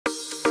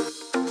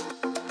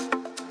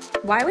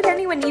Why would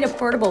anyone need a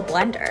portable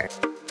blender?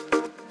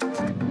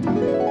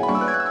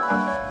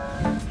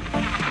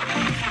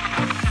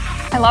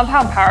 I love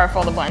how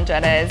powerful the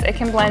BlendJet is. It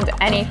can blend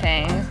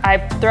anything. I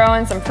throw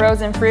in some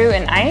frozen fruit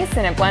and ice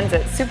and it blends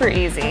it super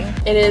easy.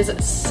 It is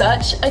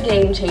such a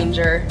game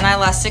changer. And I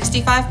lost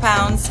 65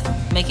 pounds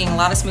making a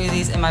lot of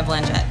smoothies in my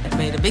BlendJet. It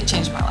made a big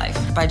change in my life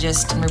by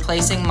just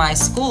replacing my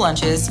school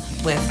lunches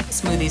with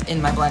smoothies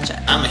in my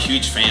BlendJet. I'm a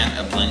huge fan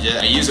of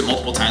BlendJet. I use it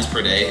multiple times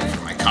per day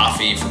for my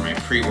coffee, for my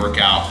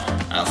pre-workout,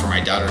 for my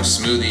daughter's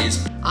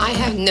smoothies. I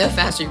have no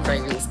fast food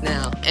cravings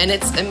now, and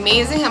it's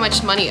amazing how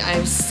much money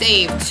I've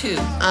saved too.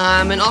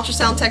 I'm an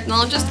ultrasound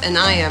technologist and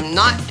I am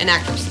not an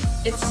actress.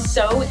 It's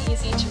so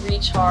easy to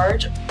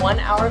recharge. 1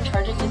 hour of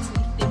charging gets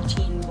me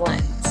 15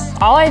 blends.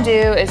 All I do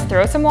is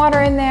throw some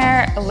water in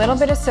there, a little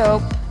bit of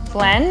soap,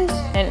 blend,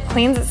 and it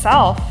cleans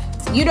itself.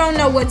 You don't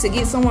know what to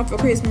get someone for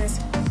Christmas?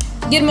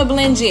 Get them a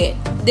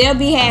BlendJet. They'll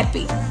be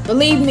happy.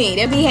 Believe me,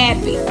 they'll be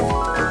happy.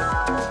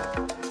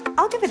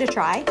 I'll give it a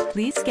try.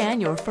 Please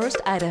scan your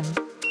first item.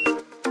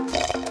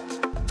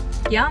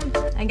 Yum,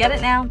 I get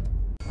it now.